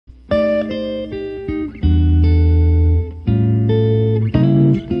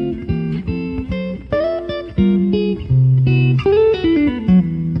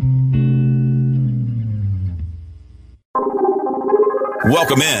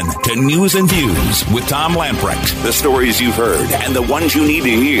Welcome in to News and Views with Tom Lamprecht. The stories you've heard and the ones you need to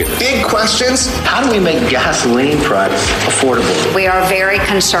hear. Big questions. How do we make gasoline price affordable? We are very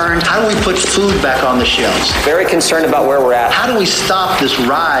concerned. How do we put food back on the shelves? Very concerned about where we're at. How do we stop this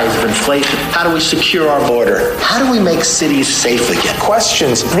rise of inflation? How do we secure our border? How do we make cities safe again?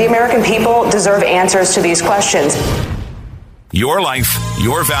 Questions. The American people deserve answers to these questions. Your life,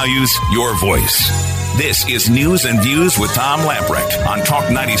 your values, your voice. This is News and Views with Tom Lamprecht on Talk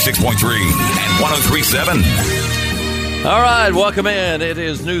 96.3 and 103.7. All right, welcome in. It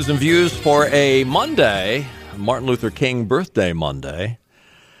is News and Views for a Monday, Martin Luther King birthday Monday.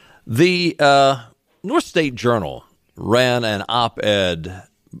 The North State Journal ran an op-ed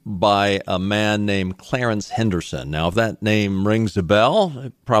by a man named Clarence Henderson. Now, if that name rings a bell,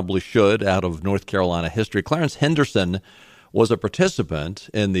 it probably should, out of North Carolina history. Clarence Henderson was a participant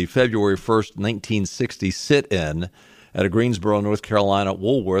in the February 1st, 1960 sit-in at a Greensboro, North Carolina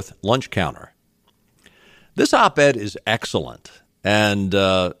Woolworth lunch counter. This op-ed is excellent, and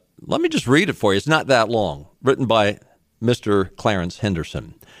let me just read it for you. It's not that long, written by Mr. Clarence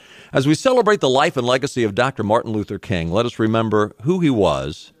Henderson. As we celebrate the life and legacy of Dr. Martin Luther King, let us remember who he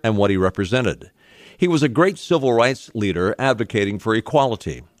was and what he represented. He was a great civil rights leader advocating for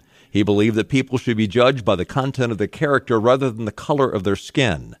equality. He believed that people should be judged by the content of their character rather than the color of their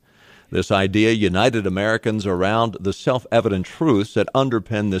skin. This idea united Americans around the self-evident truths that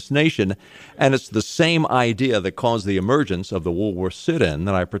underpin this nation, and it's the same idea that caused the emergence of the Woolworth sit-in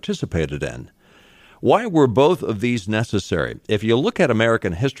that I participated in. Why were both of these necessary? If you look at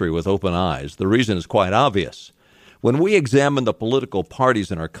American history with open eyes, the reason is quite obvious. When we examine the political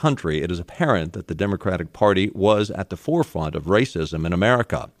parties in our country, it is apparent that the Democratic Party was at the forefront of racism in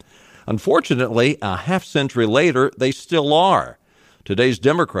America. Unfortunately, a half-century later, they still are. Today's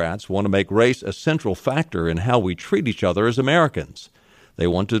Democrats want to make race a central factor in how we treat each other as Americans. They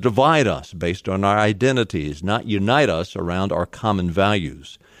want to divide us based on our identities, not unite us around our common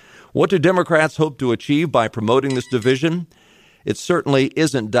values. What do Democrats hope to achieve by promoting this division? It certainly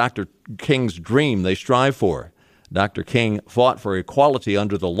isn't Dr. King's dream they strive for. Dr. King fought for equality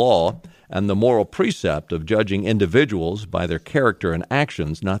under the law and the moral precept of judging individuals by their character and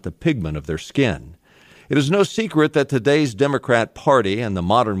actions, not the pigment of their skin. It is no secret that today's Democrat Party and the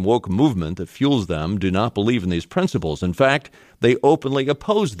modern woke movement that fuels them do not believe in these principles. In fact, they openly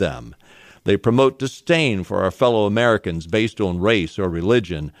oppose them. They promote disdain for our fellow Americans based on race or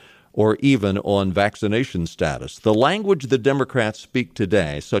religion, or even on vaccination status. The language the Democrats speak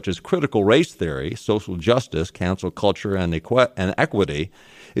today, such as critical race theory, social justice, cancel culture, and equity,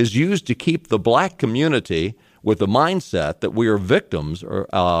 is used to keep the black community with the mindset that we are victims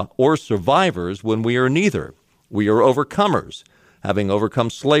or survivors when we are neither. We are overcomers, having overcome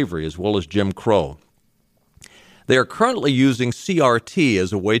slavery as well as Jim Crow. They are currently using CRT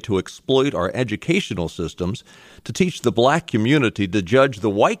as a way to exploit our educational systems to teach the black community to judge the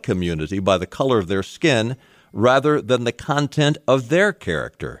white community by the color of their skin rather than the content of their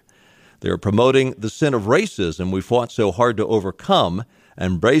character. They are promoting the sin of racism we fought so hard to overcome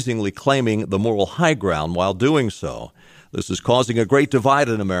and brazenly claiming the moral high ground while doing so. This is causing a great divide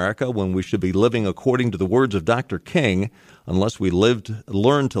in America when we should be living according to the words of Dr. King. Unless we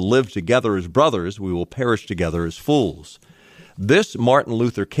learn to live together as brothers, we will perish together as fools. This Martin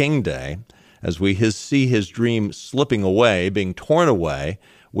Luther King Day, as we see his dream slipping away, being torn away,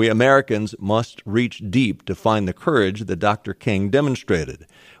 we Americans must reach deep to find the courage that Dr. King demonstrated.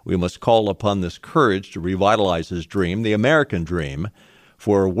 We must call upon this courage to revitalize his dream, the American dream,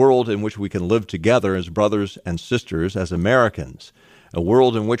 for a world in which we can live together as brothers and sisters, as Americans, a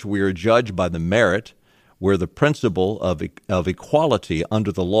world in which we are judged by the merit, where the principle of equality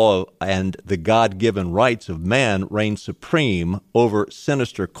under the law and the God-given rights of man reign supreme over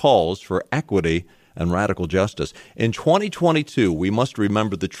sinister calls for equity and radical justice. In 2022, we must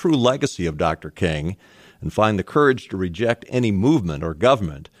remember the true legacy of Dr. King and find the courage to reject any movement or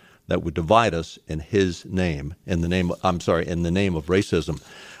government that would divide us in his name, in the name of racism.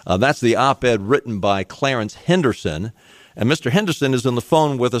 That's the op-ed written by Clarence Henderson. And Mr. Henderson is on the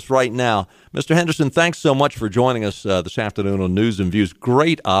phone with us right now. Mr. Henderson, thanks so much for joining us this afternoon on News and Views.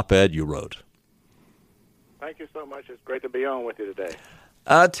 Great op-ed you wrote. Thank you so much. It's great to be on with you today.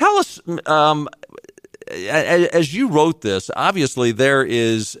 Tell us, as you wrote this, obviously there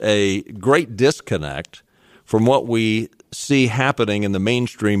is a great disconnect from what we see happening in the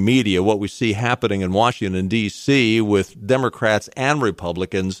mainstream media, what we see happening in Washington, D.C. with Democrats and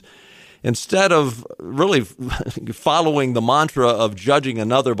Republicans. Instead of really following the mantra of judging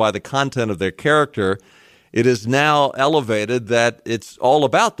another by the content of their character, it is now elevated that it's all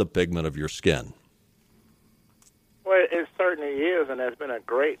about the pigment of your skin. Well, it certainly many years, and there's been a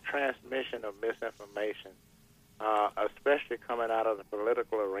great transmission of misinformation, especially coming out of the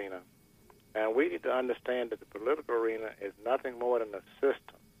political arena. And we need to understand that the political arena is nothing more than a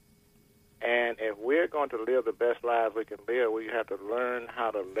system. And if we're going to live the best lives we can live, we have to learn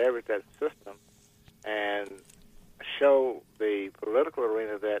how to leverage that system and show the political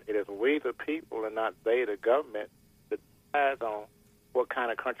arena that it is we the people and not they the government that decides on what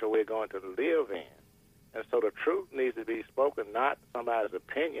kind of country we're going to live in. And so the truth needs to be spoken, not somebody's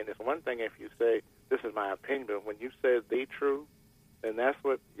opinion. It's one thing if you say, this is my opinion, but when you say the truth, then that's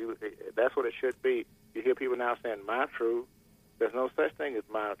what it should be. You hear people now saying my truth. There's no such thing as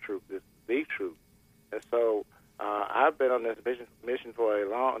my truth. It's the truth. And so I've been on this mission for a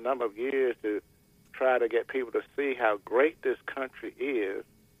long number of years to try to get people to see how great this country is,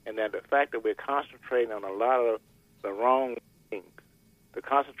 and that the fact that we're concentrating on a lot of the wrong things. The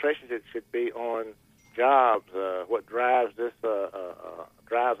concentration should be on jobs. What drives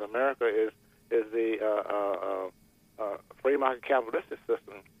drives America is the free market capitalistic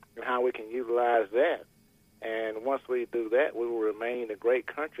system and how we can utilize that. And once we do that, we will remain a great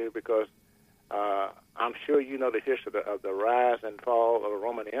country because I'm sure you know the history of the rise and fall of the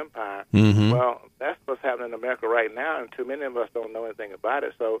Roman Empire. Mm-hmm. Well, that's what's happening in America right now, and too many of us don't know anything about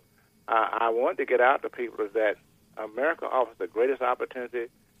it. So I want to get out to people is that America offers the greatest opportunity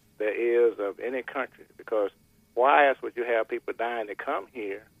there is of any country, because why else would you have people dying to come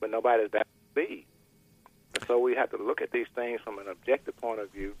here but nobody's dying to leave? And so we have to look at these things from an objective point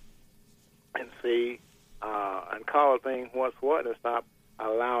of view and see and call things what's what, and stop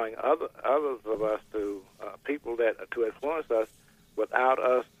allowing others of us to people that to influence us without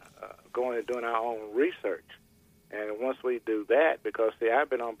us going and doing our own research. And once we do that, because see, I've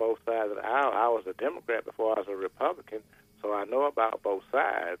been on both sides of the aisle. I was a Democrat before I was a Republican, so I know about both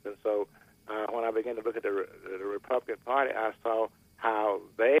sides. And so when I began to look at the Republican Party, I saw how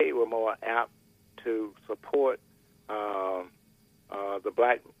they were more apt to support the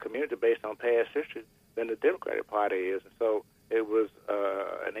black community based on past history than the Democratic Party is. And so it was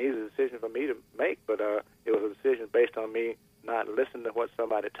an easy decision for me to make, but it was a decision based on me not listening to what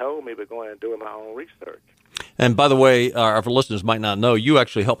somebody told me, but going and doing my own research. And by the way, our listeners might not know, you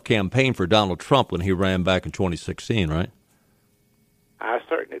actually helped campaign for Donald Trump when he ran back in 2016, right? I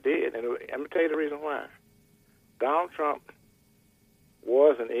certainly did, and let me tell you the reason why. Donald Trump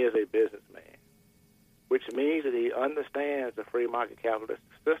was and is a businessman, which means that he understands the free market capitalist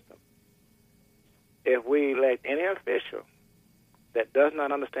system. If we elect any official that does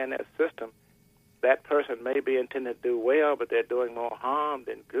not understand that system, that person may be intended to do well, but they're doing more harm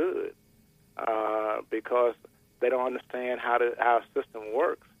than good because they don't understand how our system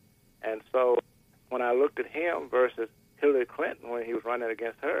works. And so when I looked at him versus Hillary Clinton when he was running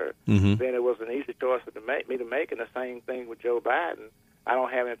against her, mm-hmm. then it was an easy choice to make, and the same thing with Joe Biden. I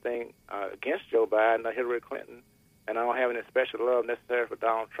don't have anything against Joe Biden or Hillary Clinton, and I don't have any special love necessary for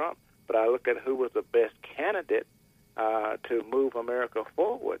Donald Trump, but I looked at who was the best candidate to move America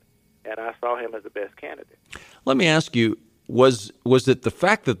forward, and I saw him as the best candidate. Let me ask you, was it the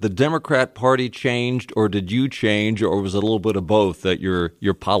fact that the Democrat Party changed, or did you change, or was it a little bit of both, that your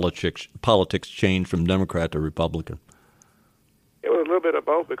politics changed from Democrat to Republican? It was a little bit of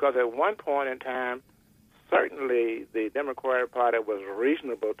both, because at one point in time, certainly the Democratic Party was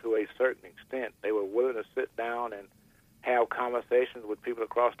reasonable to a certain extent. They were willing to sit down and have conversations with people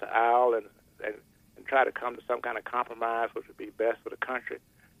across the aisle and try to come to some kind of compromise which would be best for the country.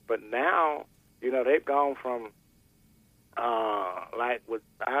 But now, they've gone from, I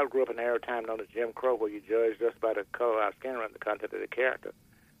grew up in an era time known as Jim Crow, where you judge just by the color of our skin rather than the content of the character.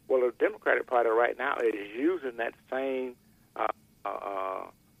 Well, the Democratic Party right now is using that same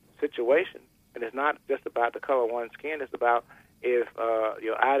situation. And it's not just about the color of one's skin. It's about if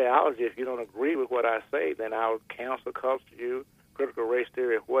your ideology, if you don't agree with what I say, then I'll cancel culture you, critical race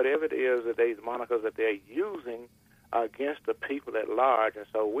theory, whatever it is that these monikers that they're using against the people at large. And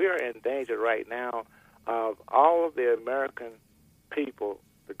so we're in danger right now of all of the American people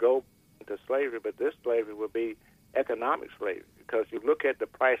to go into slavery, but this slavery will be economic slavery, because you look at the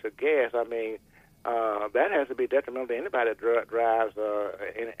price of gas, I mean, that has to be detrimental to anybody that drives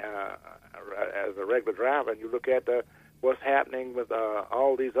as a regular driver. And you look at what's happening with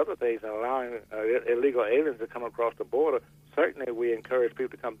all these other things and allowing illegal aliens to come across the border. Certainly we encourage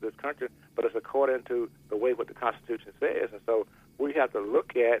people to come to this country, but it's according to the way what the Constitution says. And so we have to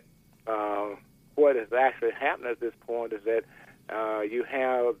look at what is actually happening at this point is that you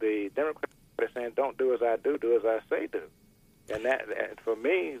have the Democrats saying, don't do as I do as I say do. And that, for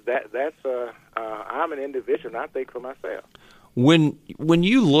me, that's I'm an individual, and I think for myself. When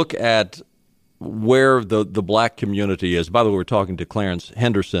you look at where the black community is. By the way, we're talking to Clarence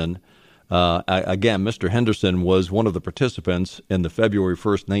Henderson. Again, Mr. Henderson was one of the participants in the February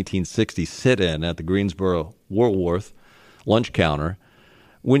 1st, 1960 sit-in at the Greensboro Woolworth lunch counter.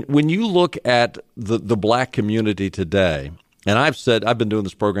 When you look at the black community today, and I've been doing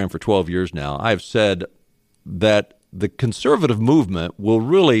this program for 12 years now, I've said that the conservative movement will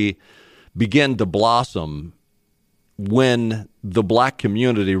really begin to blossom when the black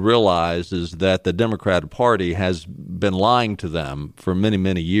community realizes that the Democratic Party has been lying to them for many,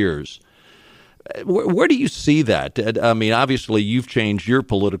 many years. Where do you see that? I mean, obviously, you've changed your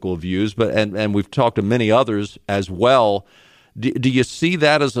political views, but and we've talked to many others as well. Do you see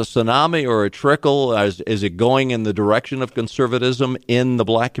that as a tsunami or a trickle? Is it going in the direction of conservatism in the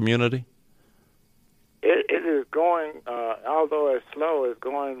black community? It is going, although it's slow, it's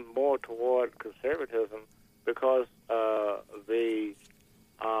going more toward conservatism because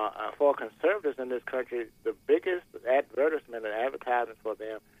for conservatives in this country, the biggest advertisement and advertising for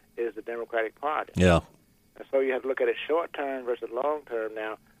them is the Democratic Party. Yeah. And so you have to look at it short term versus long term.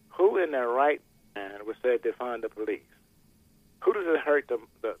 Now, who in their right mind would say defund the police? Who does it hurt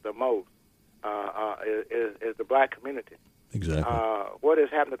the most? Is the black community. Exactly. What has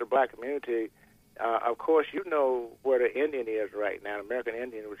happened to the black community? Of course, you know where the Indian is right now. The American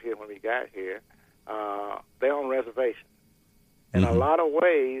Indian was here when we got here. They're on reservations. In a lot of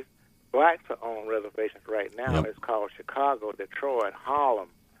ways, blacks are on reservations right now. Yep. It's called Chicago, Detroit, Harlem.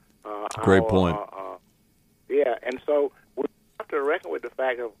 Great point. Yeah, and so we have to reckon with the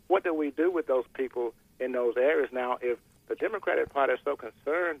fact of what do we do with those people in those areas. Now, if the Democratic Party is so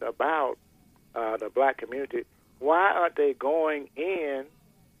concerned about the black community, why aren't they going in?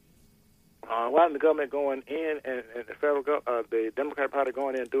 Why isn't the government going in and the Democratic Party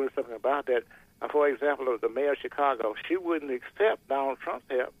going in and doing something about that? For example, the mayor of Chicago, she wouldn't accept Donald Trump's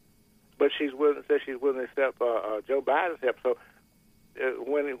help, but she's willing to accept Joe Biden's help. So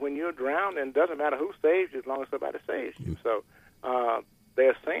when you're drowning, it doesn't matter who saves you as long as somebody saves you. So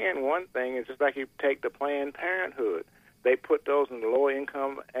they're saying one thing, it's just like you take the Planned Parenthood. They put those in the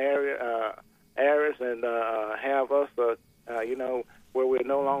low-income areas and have us, where we're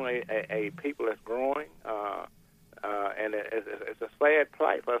no longer a people that's growing. And it's a sad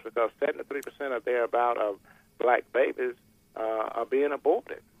plight for us because 73% or thereabout of black babies are being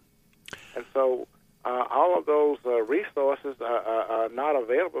aborted. And so all of those resources are not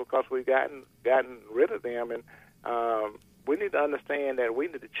available because we've gotten rid of them. And we need to understand that we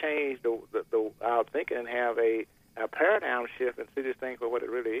need to change our thinking and have a paradigm shift and see this thing for what it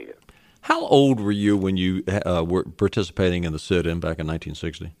really is. How old were you when you were participating in the sit-in back in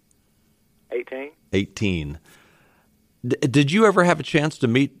 1960? 18. 18. Did you ever have a chance to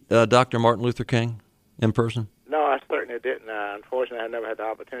meet Dr. Martin Luther King in person? No, I certainly didn't. Unfortunately, I never had the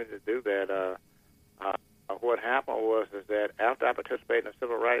opportunity to do that. What happened was that after I participated in the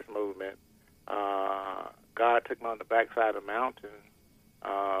civil rights movement, God took me on the backside of the mountain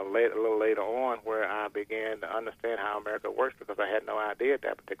a little later on, where I began to understand how America works because I had no idea at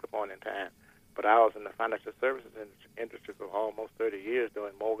that particular point in time. But I was in the financial services industry for almost 30 years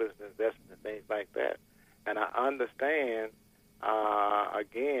doing mortgages and investments and things like that. And I understand,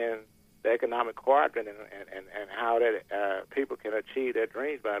 again, the economic quadrant and how that people can achieve their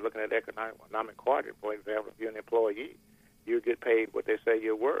dreams by looking at the economic quadrant. For example, if you're an employee, you get paid what they say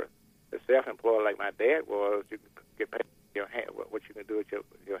you're worth. The self-employed, like my dad was, you get paid your hand, what you can do with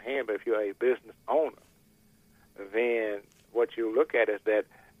your hand. But if you're a business owner, then what you look at is that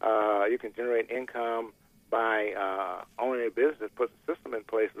you can generate income by owning a business, put a system in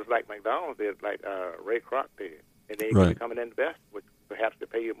place, just like McDonald's did, like Ray Kroc did. And then you can come and invest, which perhaps to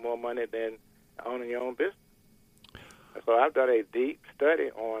pay you more money than owning your own business. And so I've done a deep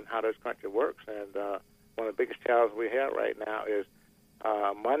study on how this country works, and one of the biggest challenges we have right now is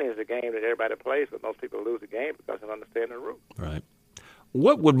money is a game that everybody plays, but most people lose the game because they don't understand the rules. Right.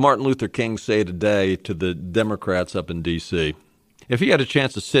 What would Martin Luther King say today to the Democrats up in D.C.? If he had a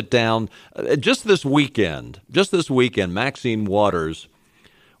chance to sit down just this weekend, Maxine Waters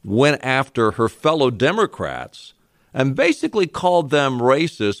went after her fellow Democrats and basically called them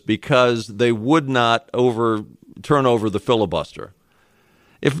racist because they would not turn over the filibuster.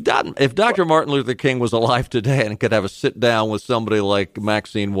 If Dr. Martin Luther King was alive today and could have a sit down with somebody like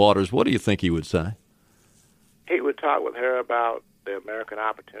Maxine Waters, what do you think he would say? He would talk with her about the American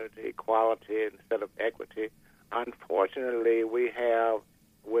opportunity, equality instead of equity. Unfortunately, we have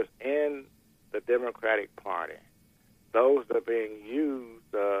within the Democratic Party those that are being used.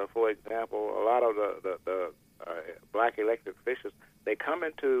 For example, a lot of the black elected officials, they come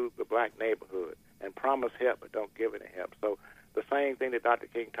into the black neighborhood and promise help but don't give any help. So the same thing that Dr.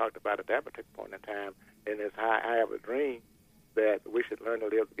 King talked about at that particular point in time in his I Have a Dream, that we should learn to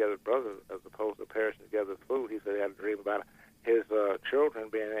live together as brothers as opposed to perishing together as fools. He said he had a dream about his children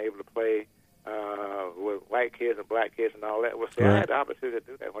being able to play with white kids and black kids and all that. Well, see, I had the opportunity to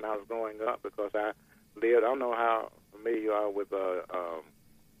do that when I was growing up because I lived, I don't know how familiar you are with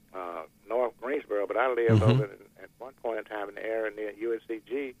North Greensboro, but I lived over at one point in time in the area near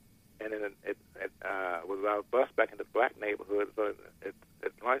UNCG, and then it was our bus back in the black neighborhood. So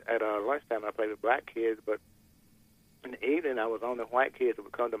at lunchtime I played with black kids, but in the evening I was on the white kids that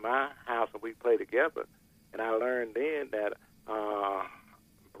would come to my house and we'd play together. And I learned then that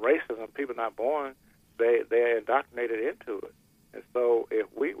racism, people not born, they're indoctrinated into it. And so if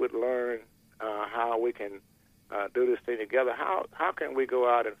we would learn how we can do this thing together, how can we go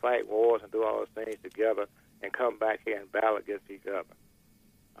out and fight wars and do all those things together and come back here and battle against each other?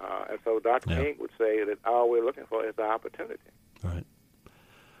 And so Dr. King would say that all we're looking for is the opportunity. Right.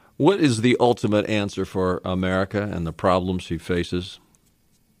 What is the ultimate answer for America and the problems she faces?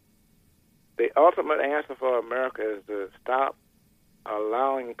 The ultimate answer for America is to stop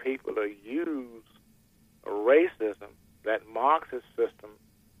allowing people to use racism, that Marxist system,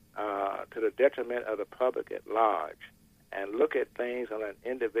 to the detriment of the public at large, and look at things on an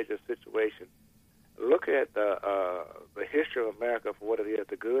individual situation. Look at the history of America for what it is,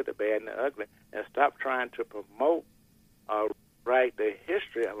 the good, the bad, and the ugly, and stop trying to promote write the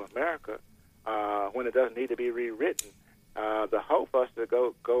history of America when it doesn't need to be rewritten. The hope for us to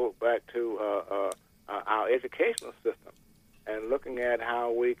go back to our educational system and looking at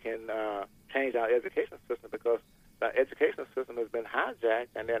how we can change our educational system, because the educational system has been hijacked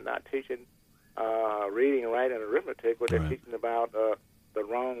and they're not teaching reading, writing, and arithmetic, but they're teaching about the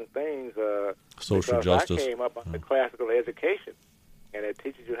wrong things. Social justice. I came up on the classical education, and it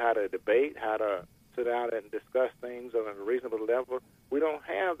teaches you how to debate, how to sit down and discuss things on a reasonable level. We don't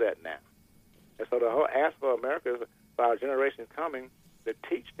have that now. And so the whole ask for America is for our generation coming to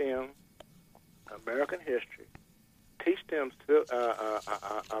teach them American history, teach them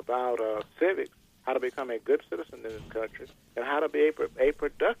about civics, how to become a good citizen in this country, and how to be a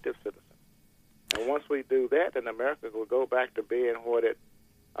productive citizen. And once we do that, then America will go back to being what it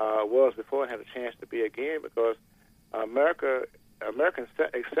was before and have a chance to be again, because American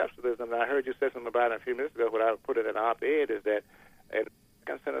exceptionalism, and I heard you say something about it a few minutes ago, what I put in an op-ed, is that in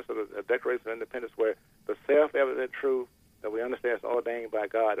the sentence of the Declaration of Independence, where the self-evident truth that we understand is ordained by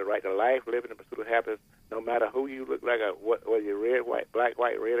God, the right to life, living, and pursuit of happiness, no matter who you look like, or whether you're red, white, black,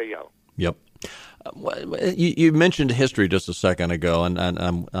 white, red, or yellow. Yep. You mentioned history just a second ago, and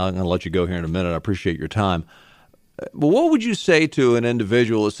I'm going to let you go here in a minute. I appreciate your time. But what would you say to an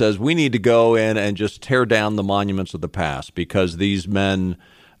individual that says we need to go in and just tear down the monuments of the past because these men,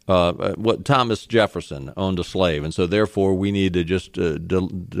 Thomas Jefferson owned a slave, and so therefore we need to just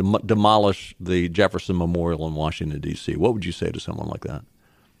demolish the Jefferson Memorial in Washington, D.C.? What would you say to someone like that?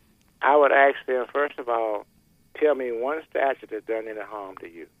 I would ask them, first of all, tell me one statue that's done any harm to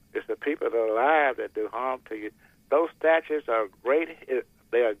you. It's the people that are alive that do harm to you. Those statues are great.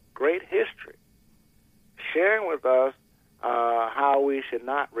 They are great history, sharing with us how we should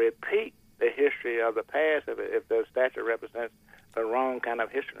not repeat the history of the past if the statue represents the wrong kind of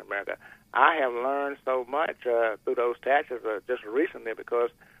history in America. I have learned so much through those statues just recently, because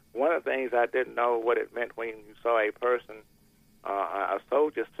one of the things I didn't know what it meant when you saw a person, a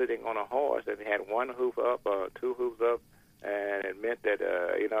soldier sitting on a horse, and he had one hoof up or two hoofs up, and it meant that,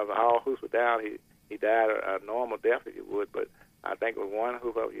 if all hoofs were down, he died a normal death if you would, but I think with one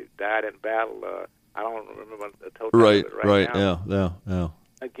hoof up, he died in battle. I don't remember the total of it right now. Yeah.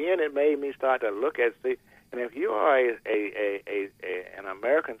 Again, it made me start to look at, and if you are an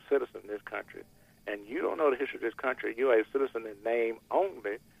American citizen in this country, and you don't know the history of this country, you're a citizen in name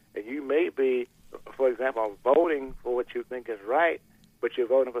only, and you may be, for example, voting for what you think is right, but you're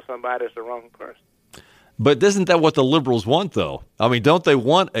voting for somebody that's the wrong person. But isn't that what the liberals want, though? I mean, don't they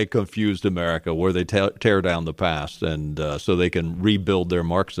want a confused America where they tear down the past and so they can rebuild their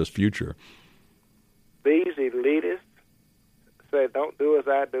Marxist future? These elitists say, don't do as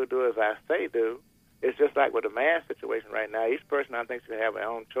I do, do as I say do. It's just like with the mask situation right now. Each person, I think, should have their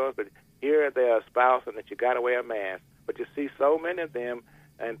own choice, but here they are espousing that you got to wear a mask. But you see so many of them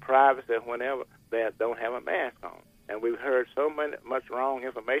in privacy and whenever that don't have a mask on. And we've heard so much wrong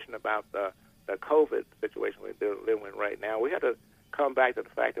information about the COVID situation we're living with right now. We have to come back to the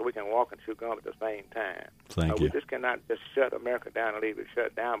fact that we can walk and chew gum at the same time. Thank you. We just cannot just shut America down and leave it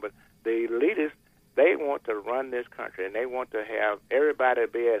shut down. But the elitists, they want to run this country, and they want to have everybody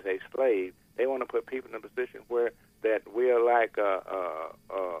be as a slave. They want to put people in a position where that we are like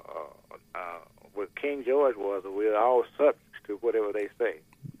what King George was, we're all to whatever they say.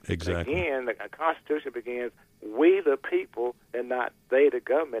 Exactly. Again, the Constitution begins, we the people and not they the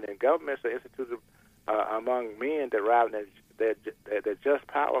government. And governments are instituted among men deriving their just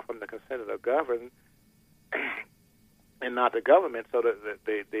power from the consent of the governed and not the government. So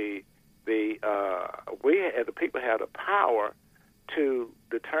we as the people have the power to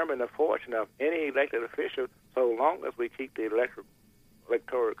determine the fortune of any elected official so long as we keep the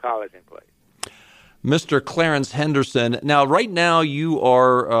electoral college in place. Mr. Clarence Henderson, now, right now you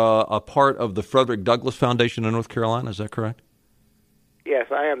are a part of the Frederick Douglass Foundation in North Carolina, is that correct?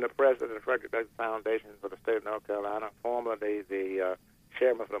 Yes, I am the president of the Frederick Douglass Foundation for the state of North Carolina, formerly the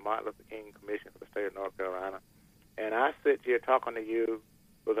chairman for the Martin Luther King Commission for the state of North Carolina. And I sit here talking to you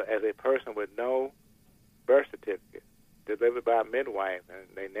as a person with no birth certificate, delivered by a midwife, and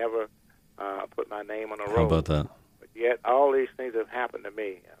they never put my name on the roll. How about that? But yet all these things have happened to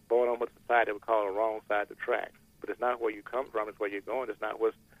me. Born on what society would call the wrong side of the tracks. But it's not where you come from, it's where you're going. It's not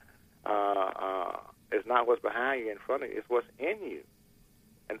what's behind you, in front of you. It's what's in you.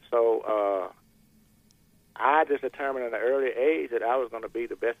 And so I just determined at an early age that I was going to be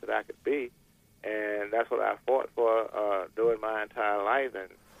the best that I could be, and that's what I fought for during my entire life.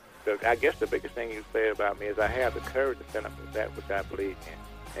 And I guess the biggest thing you say about me is I have the courage to stand up for that which I believe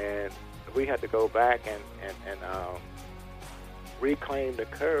in. And we had to go back and reclaim the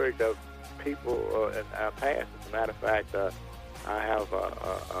courage of people in our past. As a matter of fact, I have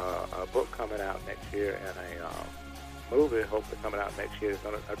a book coming out next year and a movie hopefully coming out next year that's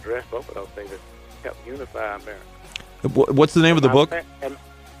going to address both of those things that help unify America. What's the name of the book?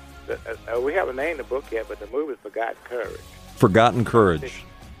 We haven't named the book yet, but the movie is Forgotten Courage. Forgotten Courage.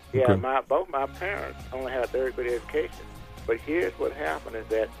 Yeah, Okay. both my parents only had a third grade education. But here's what happened is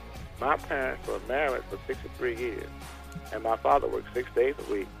that my parents were married for 63 years, and my father worked 6 days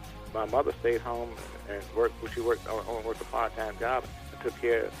a week. My mother stayed home and worked. She only worked a part-time job and took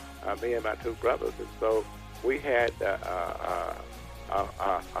care of me and my two brothers. And so we had a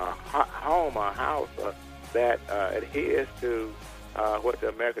house that adheres to what the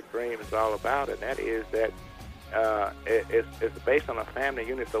American dream is all about, and that is that it's based on a family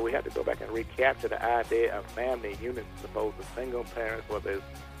unit. So we have to go back and recapture the idea of family units as opposed to single parents, whether it's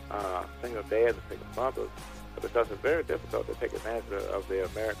single dads or single mothers, because it's very difficult to take advantage of the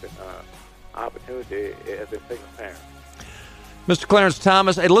American opportunity as a single parent. Mr. Clarence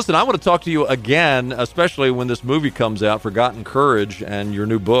Thomas, hey, listen, I want to talk to you again, especially when this movie comes out, Forgotten Courage, and your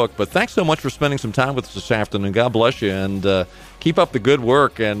new book. But thanks so much for spending some time with us this afternoon. God bless you, and keep up the good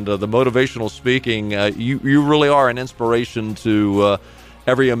work and the motivational speaking. You really are an inspiration to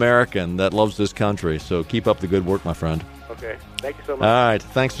every American that loves this country. So keep up the good work, my friend. Okay. Thank you so much. All right.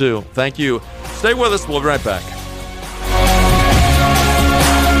 Thanks, Sue. Thank you. Stay with us. We'll be right back.